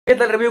¿Qué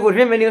tal, reviewers?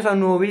 Bienvenidos a un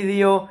nuevo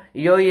vídeo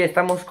y hoy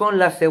estamos con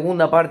la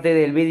segunda parte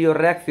del vídeo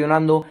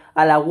reaccionando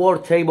a la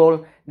World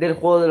Table del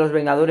juego de los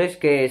Vengadores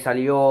que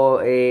salió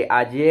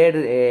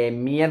ayer,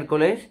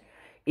 miércoles.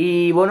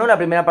 Y bueno, la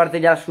primera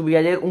parte ya la subí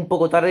ayer un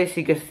poco tarde,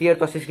 sí que es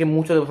cierto, así es que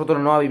muchos de vosotros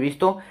no habéis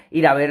visto.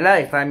 Ir a verla,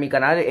 está en mi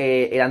canal,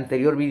 el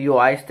anterior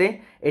vídeo a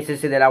este es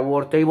ese de la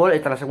World Table,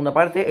 esta es la segunda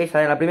parte,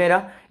 esa es la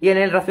primera. Y en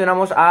él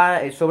reaccionamos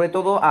sobre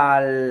todo a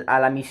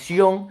la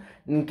misión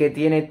que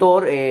tiene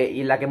Thor,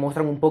 y en la que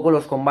muestran un poco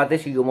los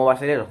combates y cómo va a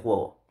ser el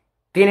juego.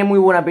 Tiene muy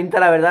buena pinta,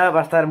 la verdad, va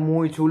a estar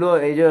muy chulo,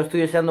 yo lo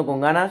estoy deseando con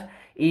ganas.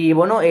 Y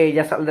bueno,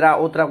 ya saldrá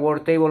otra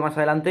World Table más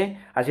adelante,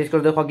 así es que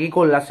os dejo aquí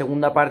con la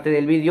segunda parte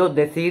del vídeo.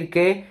 Decir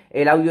que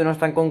el audio no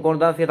está en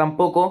concordancia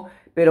tampoco,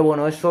 pero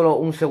bueno, es solo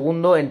un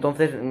segundo,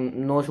 entonces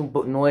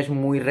no es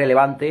muy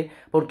relevante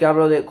porque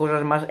hablo de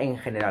cosas más en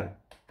general.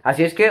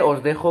 Así es que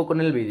os dejo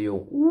con el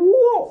vídeo.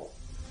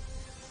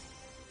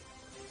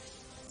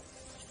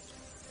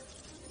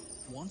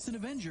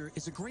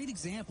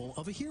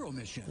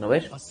 ¿No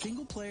ves?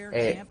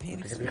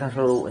 Que se fijan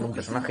solo en un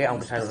personaje,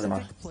 aunque sean los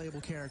demás.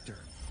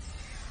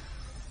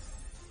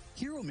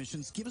 Esto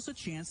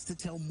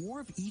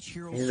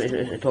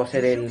va a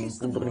ser el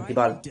punto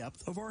principal.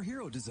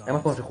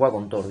 Además, cómo se juega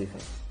con Thor, dice.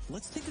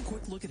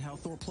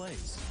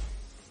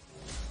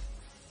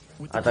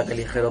 Ataque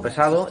ligero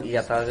pesado y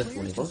ataques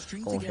únicos,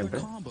 como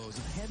siempre.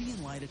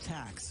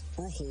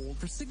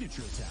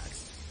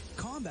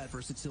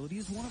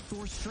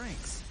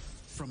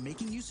 From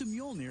making use of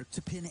Mjolnir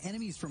to pin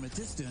enemies from a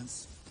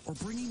distance, or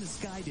bringing the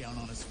sky down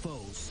on his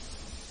foes.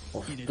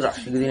 Ostras,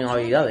 sí que tienen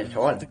habilidades,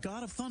 chaval.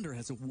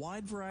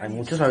 Hay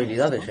muchas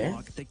habilidades,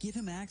 that give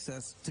him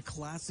access to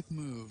classic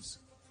moves.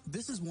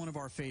 This is one of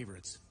our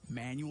favorites,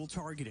 manual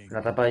targeting.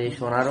 La tapa de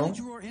Jason Aaron.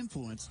 Drew our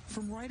influence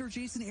from writer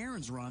Jason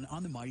Aaron's run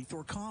on the Mighty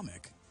Thor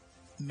comic.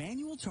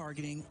 Manual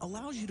targeting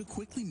allows you to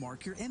quickly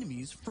mark your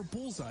enemies for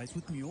bullseyes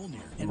with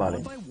Mjolnir.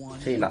 Vale.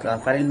 Sí,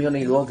 lanzar el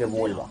Mjolnir y luego que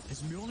vuelva.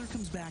 As Mjolnir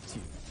comes back to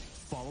you,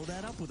 follow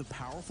that up with a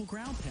powerful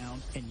ground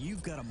pound, and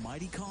you've got a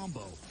mighty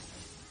combo.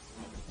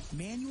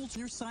 Manual to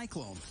your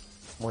Cyclone.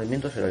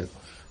 Movimientos heroicos.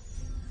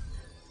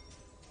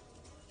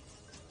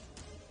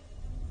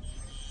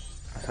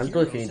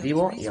 Asalto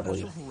definitivo y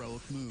apoyo.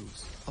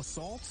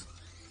 Assault,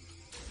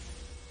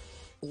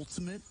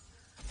 ultimate,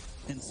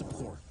 and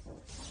support.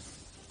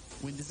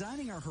 When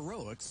designing our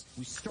heroics,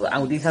 we start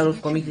utiliza los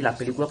cómics y las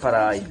películas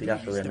para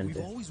inspirarse, obviamente.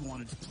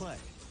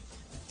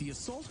 The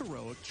Assault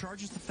Heroic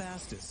charges the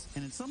fastest,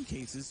 and in some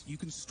cases, you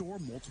can store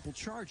multiple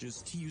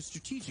charges to use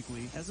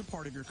strategically as a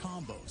part of your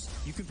combos.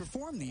 You can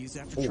perform these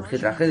after Ese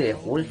traje de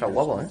Hulk está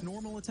guapo,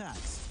 normal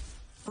attacks.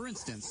 For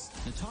instance,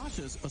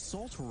 Natasha's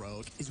Assault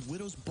Heroic is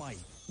Widow's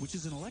Bite, which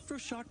is an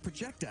electroshock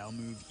projectile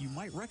move you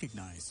might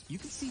recognize. You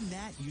can see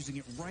Nat using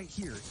it right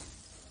here.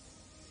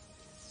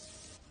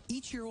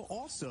 Each hero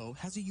also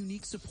has a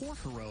unique support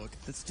heroic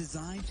that's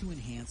designed to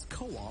enhance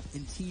co-op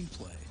and team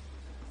play.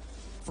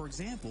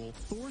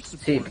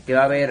 Sí, que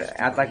va a haber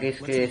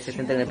ataques que se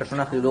centren en el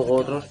personaje y luego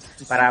otros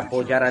para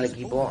apoyar al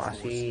equipo,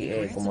 así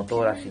como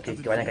Thor, así que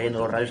vayan cayendo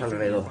los rayos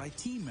alrededor.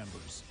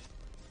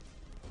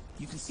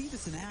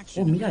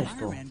 Oh, mira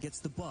esto.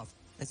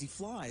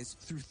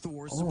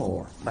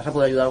 Oh, vas a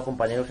poder ayudar a los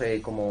compañeros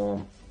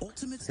como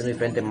haciendo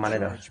diferentes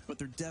maneras.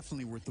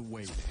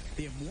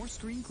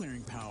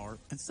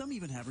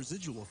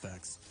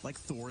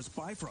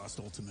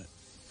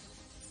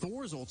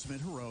 Thor's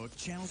ultimate heroic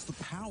channels the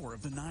power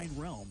of the Nine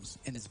Realms,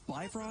 and his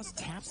Bifrost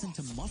taps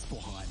into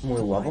Muspelheim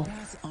to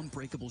bypass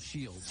unbreakable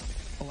shields,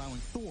 allowing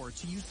Thor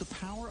to use the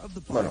power of the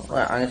Bueno,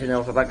 han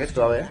enseñado los ataques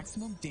todavía.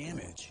 Maximum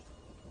damage.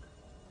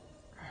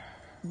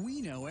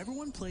 We know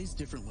everyone plays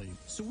differently,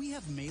 so we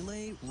have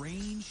melee,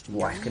 ranged,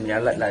 es que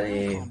mirad la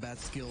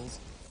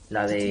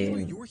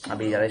de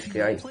habilidades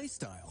que hay.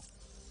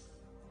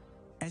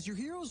 As your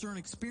heroes earn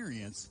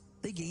experience,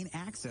 they gain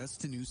access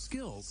to new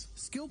skills.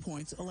 Skill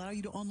points allow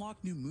you to unlock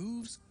new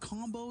moves,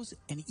 combos,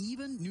 and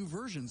even new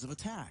versions of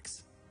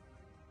attacks.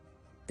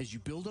 As you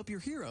build up your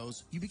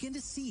heroes, you begin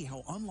to see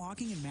how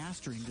unlocking and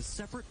mastering the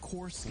separate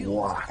core skills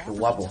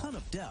offers a ton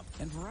of depth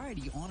and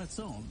variety on its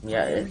own.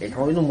 Mira,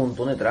 estamos viendo un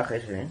montón de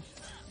trajes,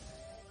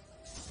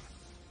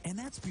 And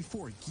that's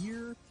before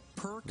gear,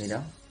 perks,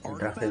 mira, el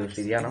traje de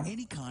obsidiana. and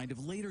any kind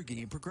of later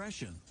game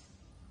progression.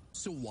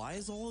 So why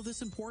is all of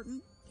this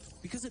important?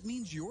 Because it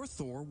means your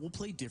Thor will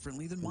play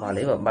differently than mine.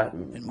 Vale,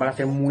 van a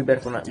ser muy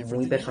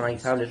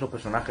personalizables los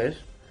personajes.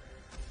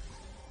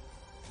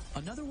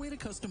 Another way to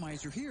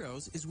customize your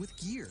heroes is with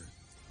gear.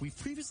 We've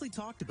previously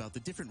talked about the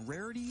different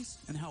rarities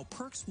and how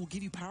perks will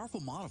give you powerful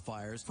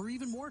modifiers for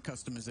even more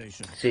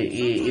customization. Sí,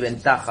 y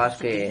ventajas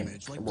que,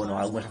 bueno,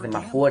 algunas hacen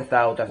más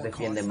fuerza, otras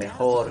defienden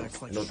mejor,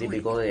 lo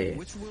típico de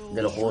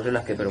los juegos en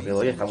los que, pero que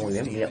oye, está muy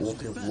bien. Mira,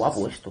 qué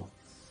guapo esto.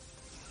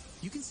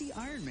 You can see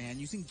Iron Man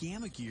using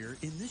gamma gear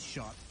in this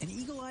shot, and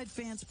eagle-eyed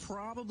fans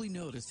probably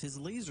noticed his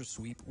laser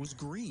sweep was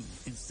green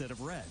instead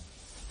of red.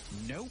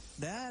 Nope,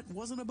 that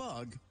wasn't a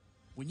bug.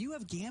 When you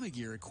have Gamma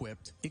Gear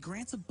equipped, it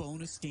grants a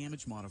bonus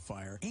damage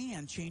modifier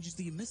and changes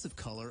the emissive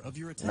color of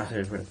your attack.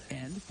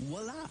 And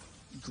voila!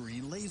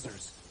 green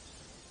lasers.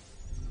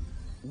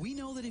 We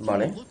know that if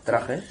Vale, you look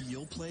trajes. good,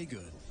 you'll play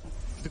good.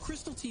 The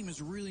Crystal team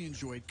has really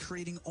enjoyed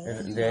creating all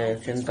new De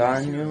outfits 80 for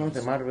años, heroes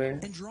de Marvel.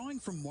 and drawing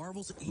from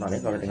Marvel's Vale,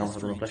 80-year para que tengamos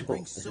history algunos to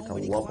bring clásicos. Ese so está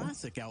muy many guapo.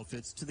 classic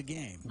outfits to the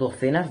game.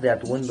 Docenas de Each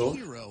atuendos.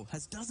 hero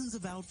has dozens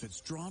of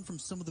outfits drawn from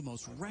some of the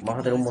most Vamos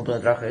a tener un montón de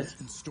recognizable trajes.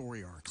 and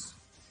story arcs.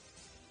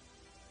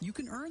 You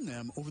can earn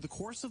them over the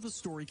course of the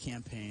story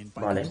campaign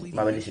by Vale, completing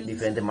va a haber missions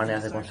diferentes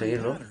maneras de and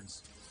deciphering conseguirlo.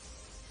 patterns.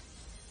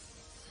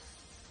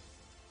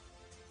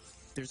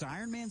 There's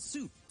Iron Man's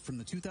suit from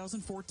the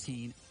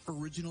 2014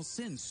 Original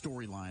Sin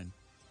storyline,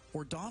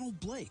 or Donald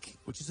Blake,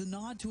 which is a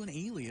nod to an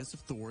alias of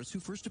Thor's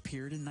who first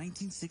appeared in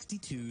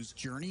 1962's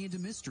Journey into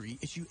Mystery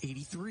issue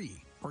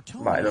 83. Or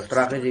Tony, Vale, los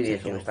trajes y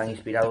eso Stark están outfit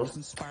inspirados that was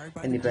inspired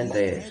by en the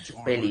diferentes Edge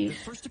armor pelis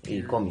that first y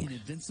appeared cómics. in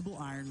Invincible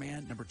Iron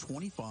Man number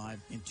 25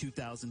 in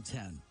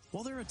 2010.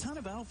 While there are a ton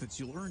of outfits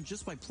you'll earn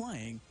just by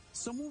playing,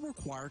 some will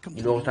require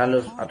Y luego están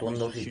los completing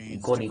atuendos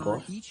chains to earn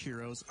icónicos. each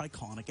hero's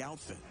iconic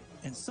outfit.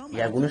 And some Y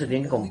algunos se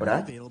tienen que outfits will only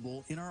comprar. be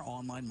available in our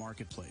online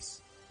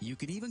marketplace. You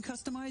can even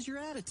customize your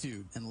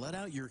attitude and let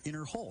out your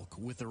inner Hulk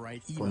with the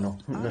right emote. Pues no,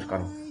 no es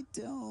caro. I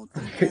don't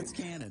think that's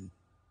canon.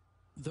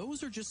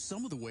 Those are just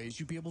some of the ways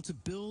you'll be able to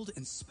build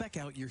and spec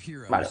out your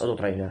heroes. Vale, otro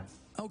trailer.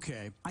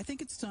 Okay, I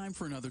think it's time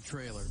for another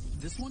trailer.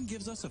 This one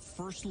gives us a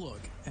first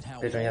look at how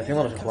Personalización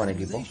cuando se juega en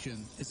equipo.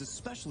 customization is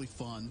especially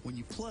fun when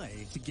you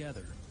play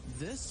together.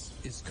 This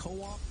is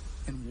Co-op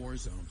and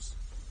Warzones.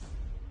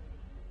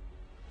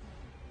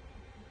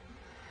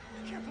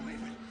 I can't believe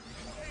it.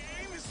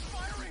 AIM is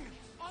firing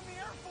on the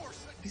Air Force.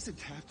 These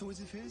adaptoids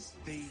of his,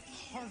 they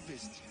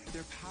harvest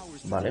their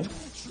powers through Vale. the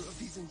culture of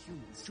these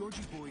Inhumans.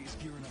 Georgie Boy is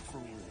gearing up for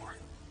war.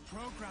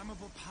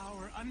 Programmable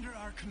power under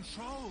our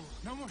control.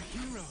 No more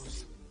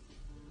heroes.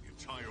 The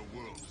entire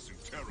world is in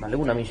terror. Vale,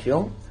 una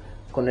misión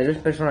con héroes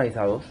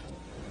personalizados.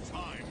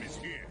 Time is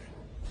here.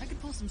 I could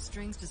pull some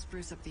strings to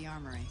spruce up the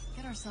armory.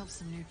 Get ourselves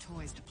some new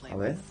toys to play A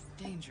ver. with.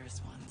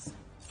 Dangerous ones.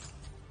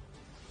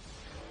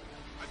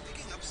 I'm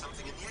picking up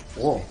something in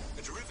the Oh. atmosphere,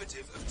 a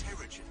derivative of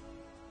Terrigen.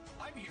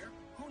 I'm here.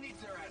 Who needs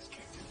their ass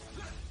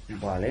kicked?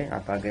 Vale,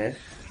 ataques.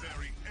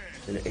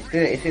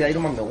 Ese de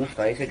Iron Man me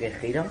gusta, ese que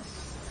gira.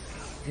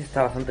 Ese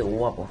está bastante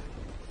guapo.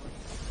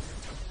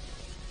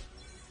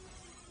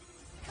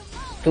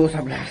 Todos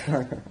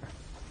aplastan.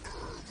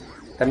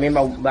 También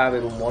va a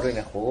haber humor en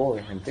el juego,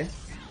 obviamente.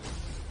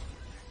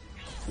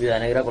 Vida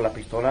negra con las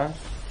pistolas.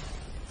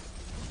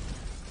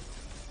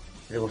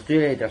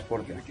 Reconstruye el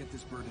transporte. Get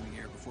this bird in the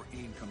air before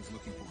AIM comes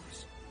looking for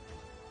us.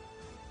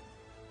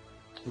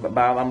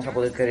 Vamos a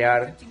poder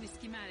crear,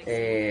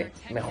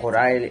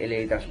 mejorar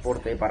el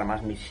transporte para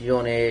más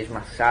misiones,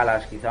 más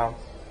salas, quizá,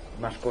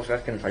 más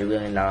cosas que nos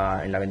ayuden en la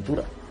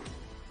aventura.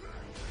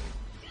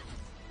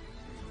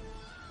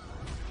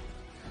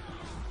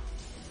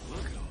 Look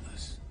at all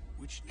this.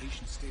 Which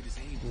nation state is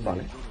AIM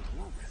Vale. to go to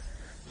war with?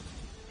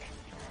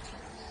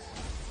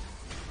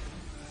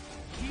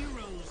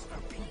 Heroes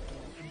are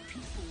people, and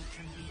people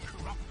can be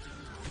corrupted.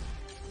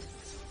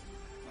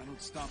 If I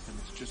don't stop them,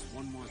 it's just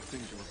one more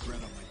thing to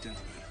regret on my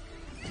deathbed.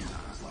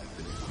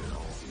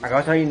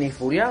 Acaba de salir Nick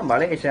Furia,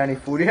 ¿vale? Ese era Nick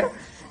Furia.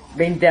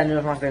 20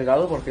 años más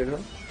delgado, por cierto.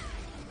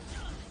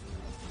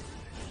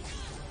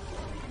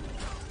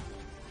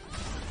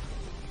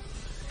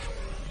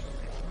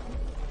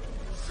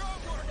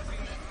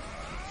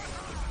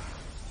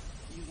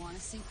 You want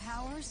to see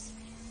powers?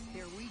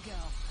 Here we go.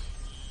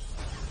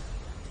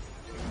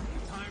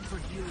 Time for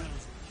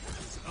heroes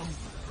is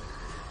over.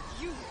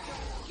 You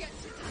don't get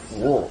to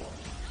Wow,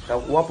 está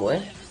guapo,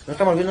 ¿eh? No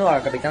estamos viendo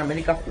a Capitán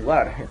América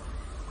jugar.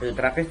 Pero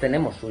trajes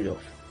tenemos suyos.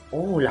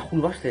 Oh, la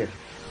Hulkbuster.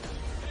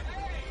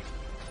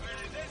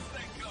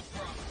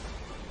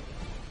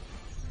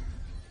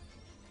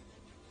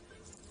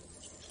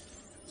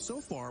 So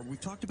far,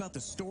 we've talked about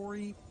the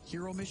story,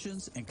 hero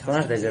missions, and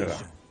Zonas de guerra.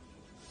 customization.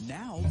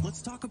 Now,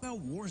 let's talk about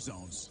war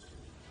zones.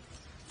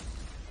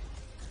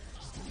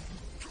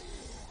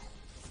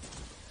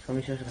 Son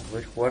misiones que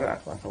podéis jugar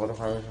hasta 4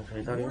 jugadores en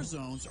solitario. War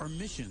zones are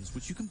missions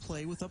which you can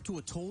play with up to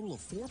a total of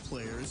 4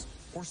 players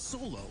or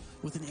solo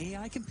with an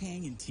AI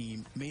companion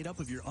team made up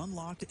of your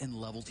unlocked and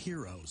leveled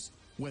heroes.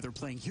 Whether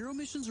playing hero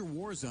missions or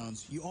war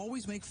zones, you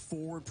always make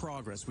forward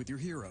progress with your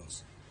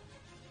heroes.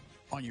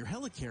 On your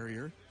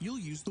helicarrier, you'll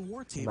use the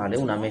war table Vale, to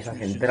una launch mesa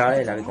missions central en la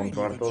que that provide you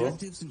controlar todo.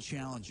 objectives and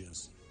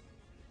challenges.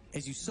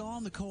 As you saw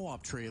in the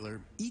co-op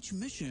trailer, each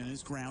mission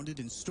is grounded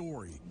in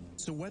story.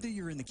 So whether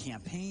you're in the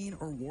campaign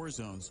or war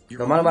zones, you're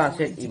Lo malo van a always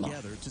ser working imos.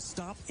 together to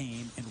stop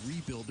AIM and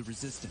rebuild the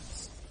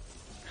resistance.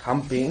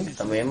 Humping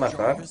también va a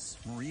estar. Jarvis,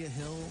 Maria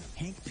Hill,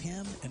 Hank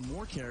Pym, and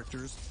more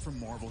characters from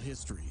Marvel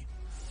history.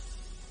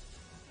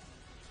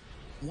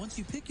 Once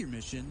you pick your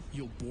mission,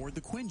 you'll board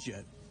the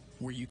Quinjet,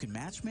 where you can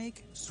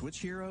matchmake, switch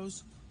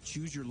heroes,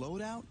 choose your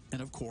loadout,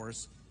 and of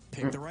course,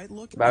 pick the right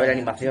look Va a haber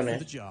and attitude animaciones. for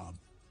the job.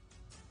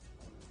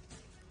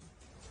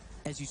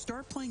 As you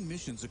start playing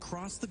missions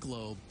across the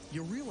globe,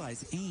 you'll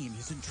realize AIM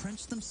has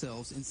entrenched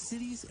themselves in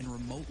cities and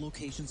remote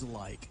locations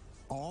alike,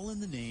 all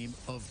in the name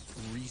of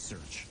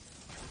research.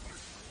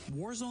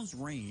 War zones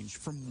range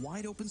from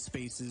wide open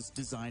spaces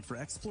designed for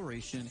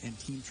exploration and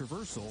team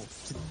traversal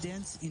to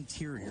dense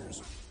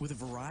interiors with a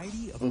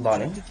variety of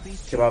Vale,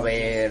 objective-based que va a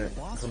challenges,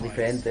 haber, boss son fights,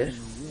 diferentes. and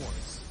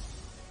rewards.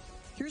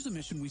 Here's a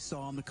mission we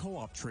saw in the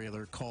co-op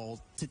trailer called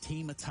To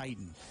Tame a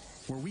Titan,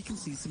 where we can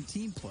see some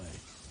team play.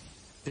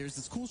 There's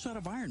this cool shot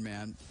of Iron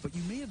Man, but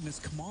you may have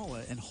missed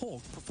Kamala and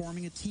Hulk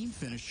performing a team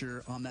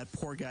finisher on that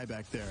poor guy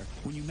back there.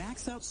 When you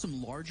max out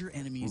some larger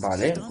enemies,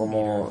 Vale,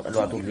 como los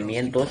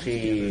aturdimientos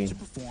y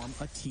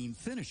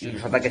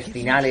los ataques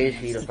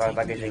finales y los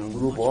ataques en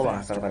grupo van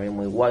a estar también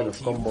muy guay, los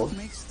combos.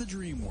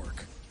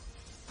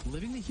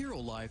 Living the hero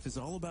life is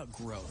all about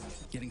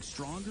growth, getting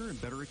stronger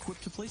and better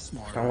equipped to play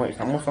smarter.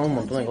 Están mostrando un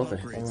montón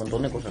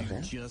de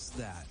cosas, Just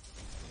that.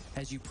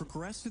 As you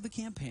progress through the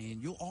campaign,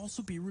 you'll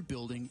also be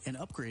rebuilding and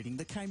upgrading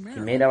the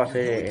Quimera va a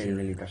ser el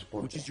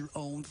teletransporte, which is your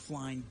own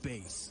flying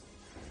base.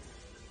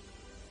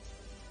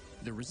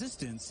 The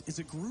Resistance is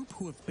a group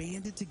who have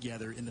banded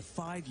together in the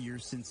 5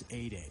 years since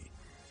A-Day.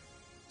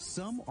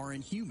 Some are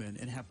inhuman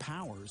and have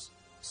powers.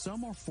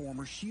 Some are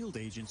former SHIELD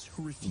agents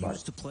who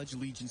refuse to pledge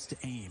allegiance to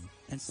AIM.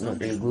 And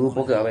some el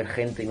grupo que va a haber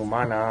gente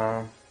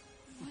inhumana.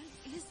 What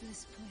is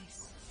this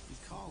place? We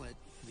call it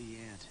the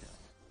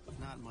Anthill.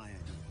 Not my idea.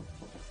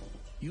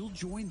 You'll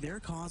join their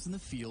cause in the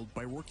field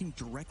by working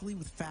directly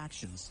with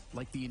factions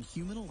like the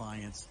Inhuman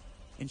Alliance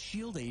and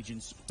SHIELD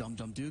agents Dum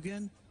Dum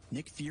Dugan,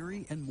 Nick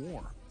Fury, and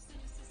more.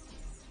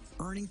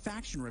 Earning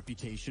faction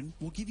reputation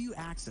will give you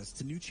access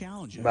to new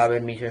challenges. Va a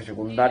haber misiones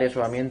secundarias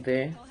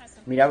solamente.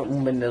 Mira,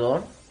 un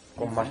vendedor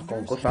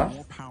con cosas.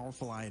 More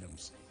powerful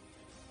items.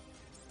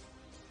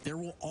 There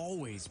will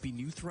always be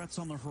new threats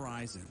on the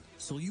horizon,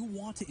 so you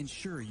want to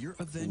ensure your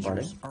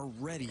Avengers are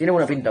ready. Tiene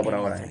buena pinta por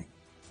ahora,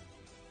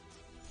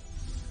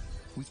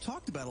 We've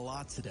talked about a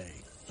lot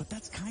today, but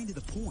that's kind of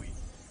the point.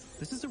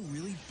 This is a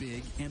really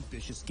big,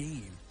 ambitious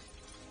game.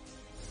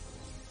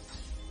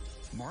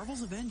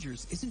 Marvel's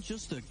Avengers isn't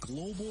just a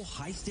global,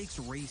 high-stakes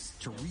race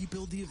to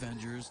rebuild the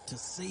Avengers, to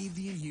save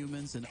the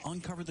Inhumans, and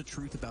uncover the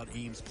truth about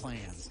AIM's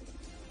plans.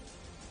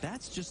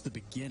 That's just the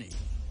beginning.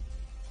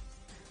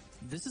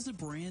 This is a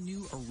brand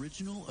new,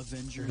 original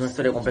Avengers Una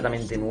historia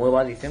completamente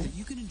nueva, dicen. that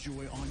you can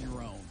enjoy on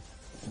your own,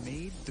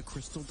 made the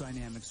Crystal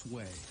Dynamics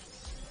way.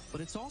 But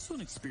it's also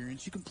an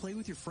experience you can play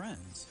with your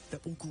friends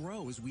that will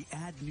grow as we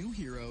add new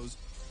heroes,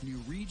 new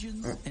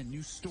regions, and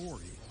new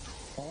story.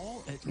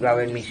 All at Va a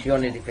haber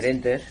misiones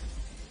diferentes.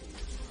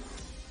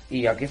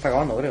 Y aquí está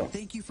acabando, creo.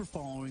 Thank you for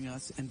following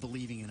us and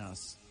believing in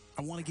us.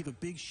 I want to give a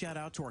big shout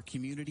out to our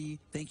community.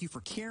 Thank you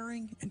for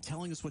caring and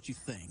telling us what you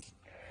think.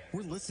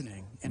 We're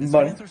listening, and as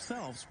fans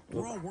ourselves,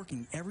 we're all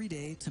working every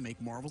day to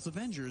make Marvel's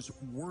Avengers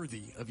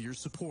worthy of your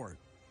support.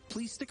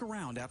 Please stick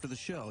around after the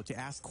show to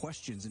ask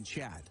questions and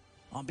chat.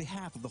 On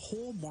behalf of the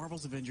whole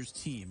Marvel's Avengers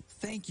team,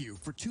 thank you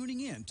for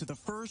tuning in to the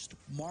first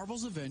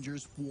Marvel's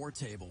Avengers War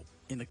Table.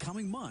 In the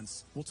coming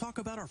months, we'll talk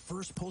about our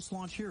first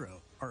post-launch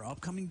hero, our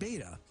upcoming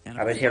beta, and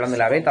A ver si hablan de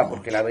la beta,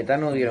 porque la beta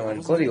no dieron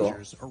el código.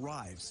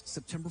 arrives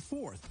September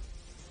 4th.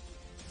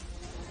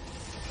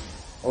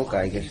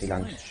 Ok, que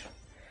silencio.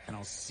 And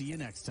I'll see you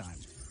next time.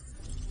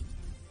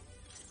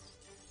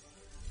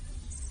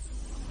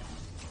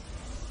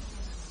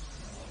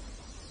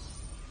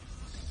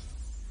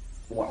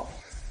 Wow.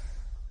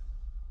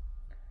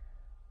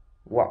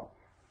 Wow.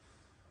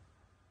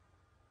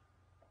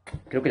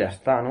 Creo que ya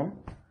está, ¿no?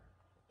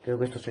 Creo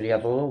que esto sería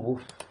todo.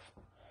 Uf.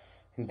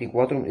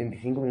 24,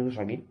 25 minutos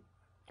aquí.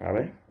 A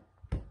ver.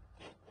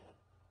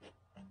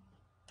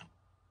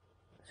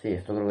 Sí,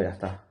 esto creo que ya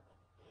está.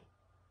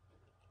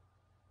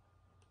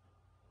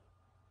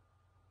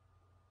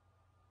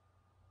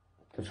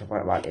 Entonces,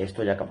 vale,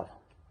 esto ya ha acabado.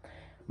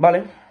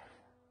 Vale.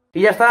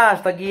 Y ya está,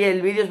 hasta aquí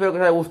el vídeo, espero que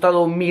os haya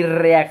gustado mi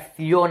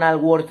reacción al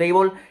War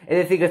Table. Es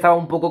decir, que estaba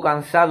un poco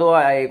cansado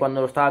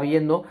cuando lo estaba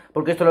viendo,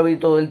 porque esto lo vi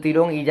todo el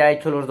tirón y ya he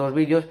hecho los dos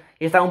vídeos.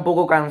 Y estaba un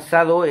poco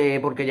cansado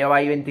porque llevaba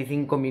ahí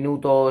 25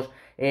 minutos,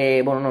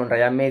 bueno, no, en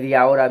realidad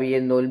media hora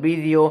viendo el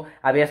vídeo.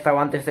 Había estado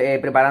antes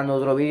preparando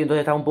otro vídeo,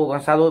 entonces estaba un poco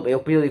cansado.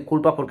 Os pido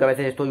disculpas porque a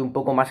veces estoy un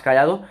poco más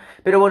callado.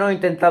 Pero bueno, he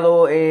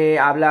intentado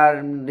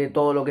hablar de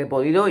todo lo que he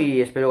podido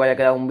y espero que haya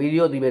quedado un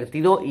vídeo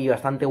divertido y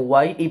bastante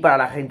guay. Y para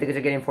la gente que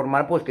se quiere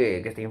informar, pues que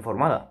esté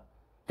informada.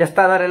 Ya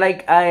está, darle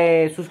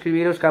like,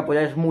 suscribiros, que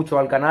apoyáis mucho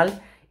al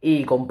canal.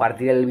 Y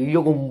compartir el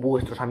vídeo con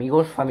vuestros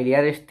amigos,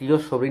 familiares,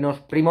 tíos, sobrinos,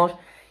 primos.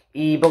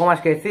 Y poco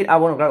más que decir. Ah,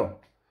 bueno, claro.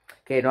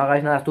 Que no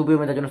hagáis nada estúpido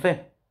mientras yo no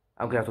esté.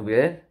 Aunque la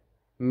estupidez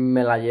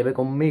me la lleve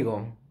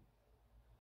conmigo.